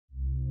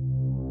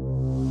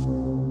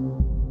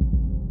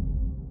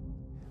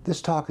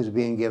This talk is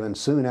being given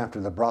soon after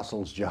the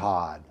Brussels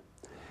jihad.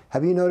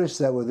 Have you noticed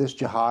that with this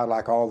jihad,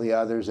 like all the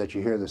others, that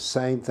you hear the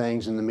same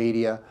things in the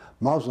media?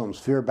 Muslims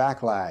fear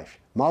backlash.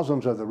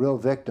 Muslims are the real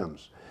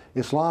victims.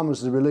 Islam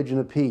is the religion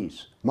of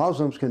peace.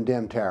 Muslims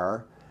condemn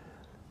terror.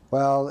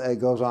 Well, it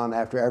goes on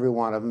after every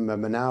one of them,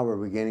 but now we're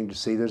beginning to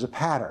see there's a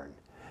pattern.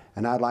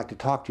 And I'd like to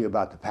talk to you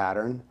about the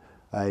pattern.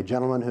 A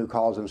gentleman who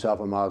calls himself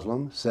a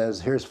Muslim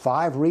says, here's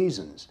 5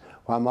 reasons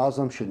why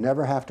Muslims should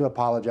never have to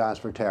apologize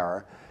for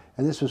terror,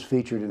 and this was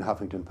featured in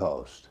Huffington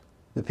Post.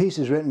 The piece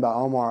is written by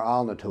Omar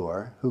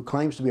al-Natour, who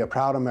claims to be a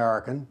proud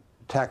American,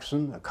 a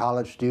Texan, a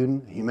college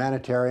student, a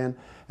humanitarian,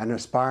 and an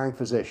aspiring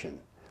physician.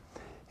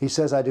 He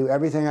says, I do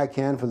everything I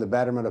can for the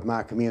betterment of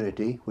my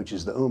community, which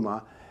is the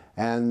Ummah,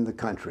 and the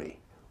country.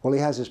 Well, he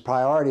has his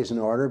priorities in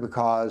order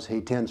because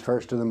he tends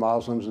first to the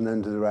Muslims and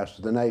then to the rest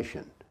of the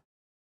nation.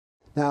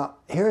 Now,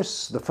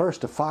 here's the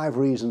first of 5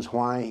 reasons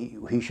why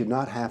he should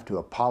not have to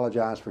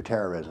apologize for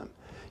terrorism.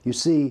 You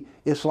see,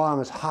 Islam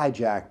is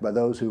hijacked by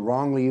those who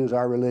wrongly use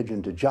our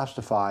religion to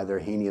justify their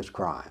heinous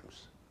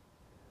crimes.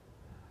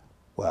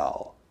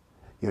 Well,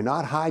 you're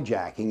not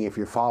hijacking if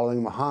you're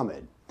following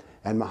Muhammad.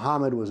 And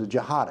Muhammad was a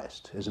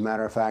jihadist. As a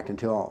matter of fact,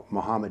 until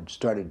Muhammad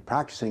started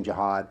practicing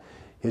jihad,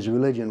 his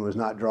religion was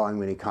not drawing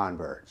many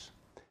converts.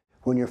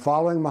 When you're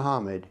following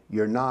Muhammad,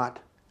 you're not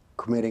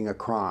committing a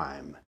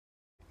crime.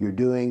 You're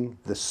doing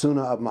the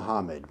Sunnah of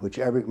Muhammad, which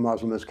every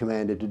Muslim is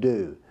commanded to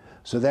do.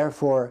 So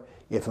therefore,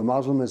 if a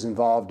Muslim is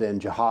involved in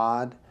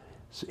jihad,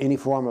 any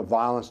form of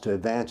violence to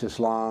advance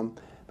Islam,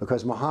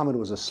 because Muhammad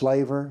was a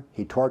slaver,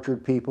 he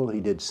tortured people,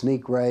 he did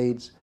sneak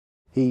raids,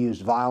 he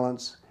used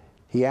violence.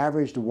 He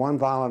averaged 1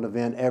 violent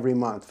event every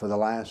month for the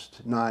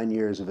last 9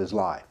 years of his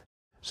life.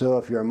 So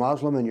if you're a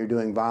Muslim and you're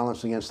doing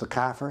violence against the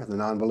kafir, the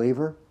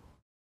non-believer,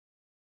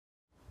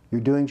 you're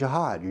doing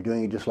jihad. You're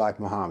doing it just like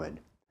Muhammad.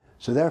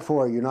 So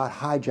therefore, you're not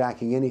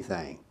hijacking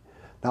anything.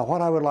 Now,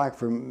 what I would like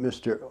for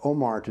Mr.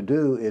 Omar to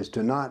do is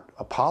to not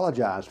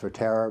apologize for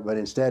terror, but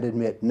instead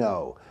admit,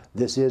 no,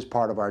 this is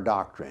part of our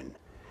doctrine.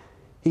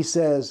 He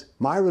says,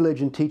 my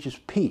religion teaches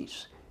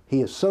peace.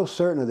 He is so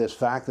certain of this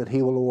fact that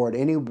he will award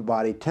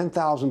anybody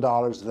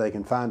 $10,000 if they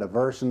can find a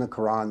verse in the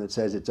Quran that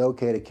says it's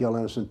okay to kill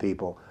innocent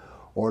people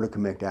or to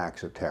commit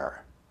acts of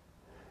terror.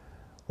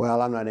 Well,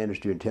 I'm not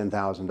interested in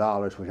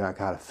 $10,000, which I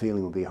got a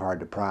feeling would be hard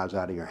to prize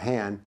out of your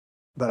hand,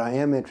 but I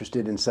am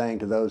interested in saying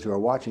to those who are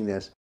watching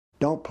this,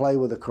 don't play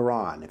with the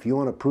Quran. If you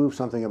want to prove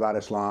something about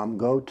Islam,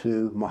 go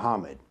to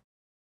Muhammad.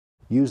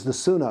 Use the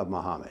Sunnah of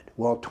Muhammad.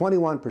 Well,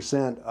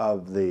 21%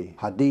 of the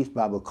Hadith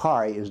by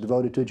Bukhari is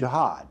devoted to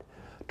jihad.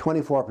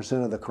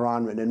 24% of the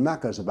Quran written in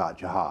Mecca is about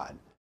jihad.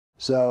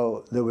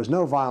 So there was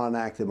no violent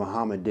act that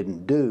Muhammad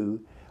didn't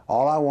do.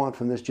 All I want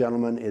from this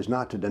gentleman is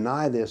not to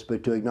deny this,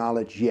 but to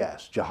acknowledge,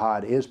 yes,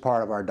 jihad is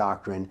part of our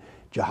doctrine.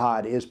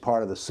 Jihad is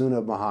part of the Sunnah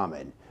of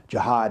Muhammad.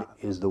 Jihad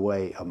is the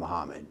way of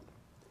Muhammad.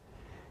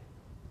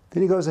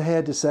 Then he goes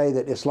ahead to say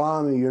that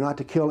Islam, you're not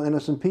to kill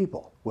innocent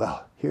people.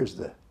 Well, here's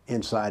the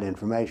inside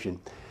information.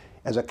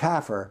 As a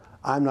kafir,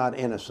 I'm not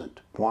innocent.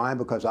 Why?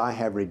 Because I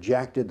have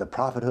rejected the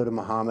prophethood of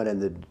Muhammad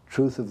and the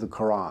truth of the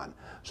Quran.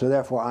 So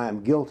therefore, I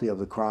am guilty of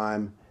the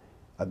crime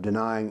of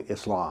denying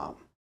Islam.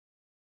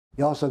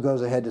 He also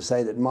goes ahead to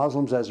say that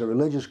Muslims as a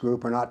religious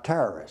group are not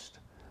terrorists.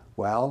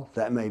 Well,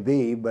 that may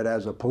be, but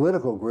as a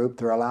political group,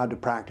 they're allowed to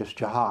practice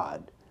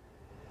jihad.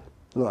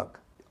 Look,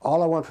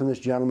 all I want from this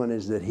gentleman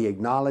is that he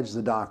acknowledge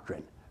the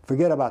doctrine.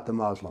 Forget about the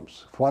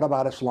Muslims. What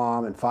about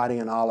Islam and fighting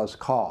in Allah's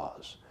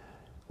cause?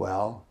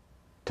 Well,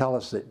 tell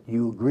us that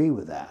you agree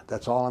with that.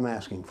 That's all I'm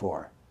asking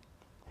for.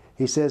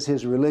 He says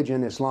his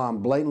religion, Islam,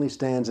 blatantly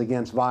stands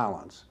against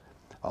violence.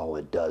 Oh,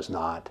 it does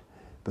not.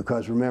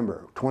 Because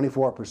remember,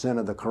 24%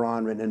 of the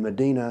Quran written in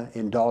Medina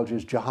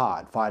indulges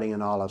jihad, fighting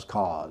in Allah's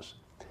cause.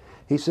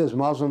 He says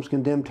Muslims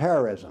condemn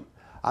terrorism.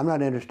 I'm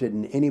not interested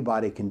in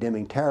anybody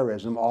condemning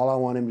terrorism. All I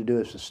want him to do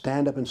is to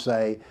stand up and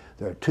say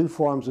there are 2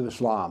 forms of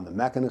Islam, the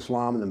Meccan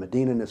Islam and the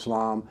Medinan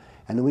Islam,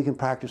 and then we can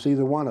practice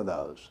either one of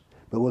those.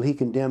 But will he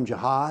condemn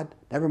jihad?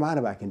 Never mind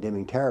about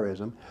condemning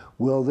terrorism.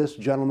 Will this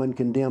gentleman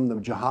condemn the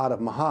jihad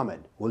of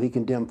Muhammad? Will he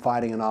condemn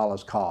fighting in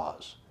Allah's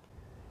cause?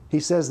 He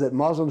says that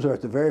Muslims are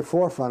at the very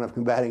forefront of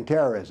combating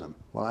terrorism.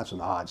 Well, that's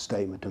an odd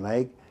statement to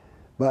make.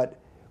 But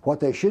what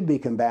they should be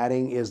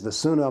combating is the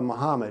Sunnah of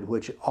Muhammad,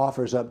 which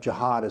offers up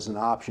jihad as an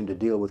option to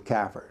deal with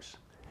kafirs.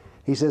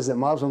 He says that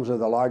Muslims are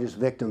the largest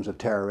victims of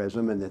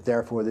terrorism and that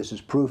therefore this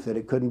is proof that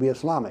it couldn't be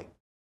Islamic.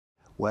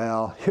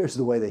 Well, here's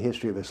the way the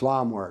history of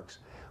Islam works.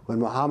 When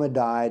Muhammad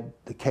died,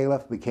 the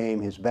caliph became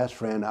his best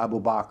friend,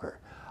 Abu Bakr.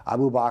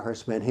 Abu Bakr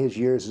spent his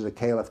years as a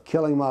caliph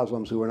killing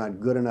Muslims who were not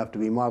good enough to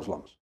be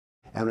Muslims.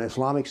 And when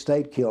Islamic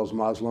State kills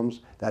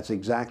Muslims, that's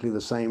exactly the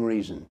same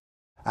reason.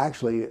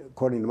 Actually,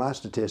 according to my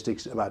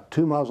statistics, about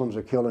 2 Muslims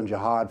are killed in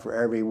jihad for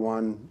every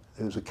one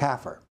who's a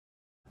kafir.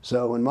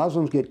 So when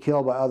Muslims get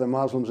killed by other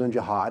Muslims in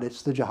jihad,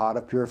 it's the jihad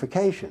of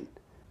purification.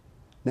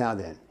 Now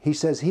then, he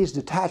says he's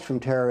detached from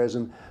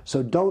terrorism,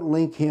 so don't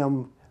link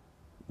him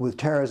with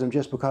terrorism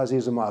just because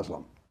he's a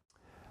Muslim.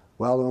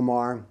 Well,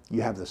 Omar,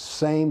 you have the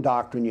same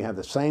doctrine, you have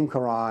the same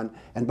Quran,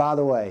 and by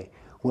the way,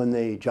 When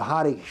the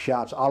jihadi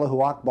shouts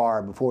Allahu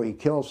Akbar before he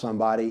kills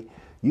somebody,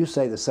 you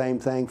say the same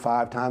thing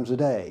 5 times a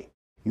day.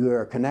 You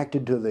are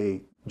connected to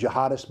the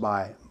jihadist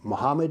by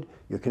Muhammad,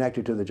 you're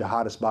connected to the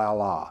jihadist by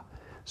Allah.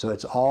 So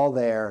it's all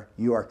there.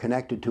 You are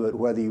connected to it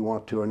whether you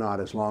want to or not,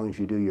 as long as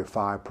you do your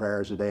 5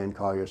 prayers a day and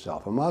call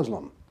yourself a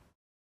Muslim.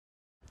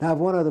 Now I have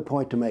one other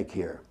point to make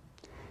here.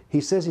 He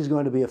says he's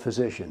going to be a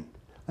physician.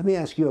 Let me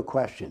ask you a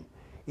question.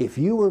 If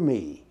you were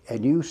me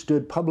and you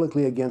stood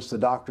publicly against the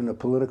doctrine of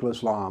political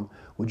Islam,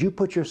 would you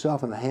put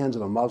yourself in the hands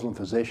of a Muslim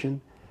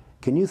physician?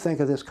 Can you think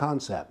of this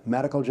concept,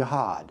 medical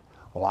jihad?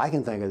 Well, I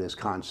can think of this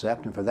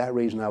concept, and for that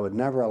reason I would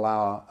never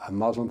allow a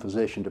Muslim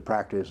physician to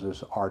practice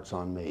his arts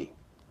on me.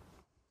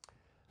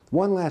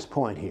 One last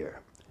point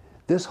here.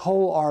 This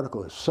whole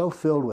article is so filled with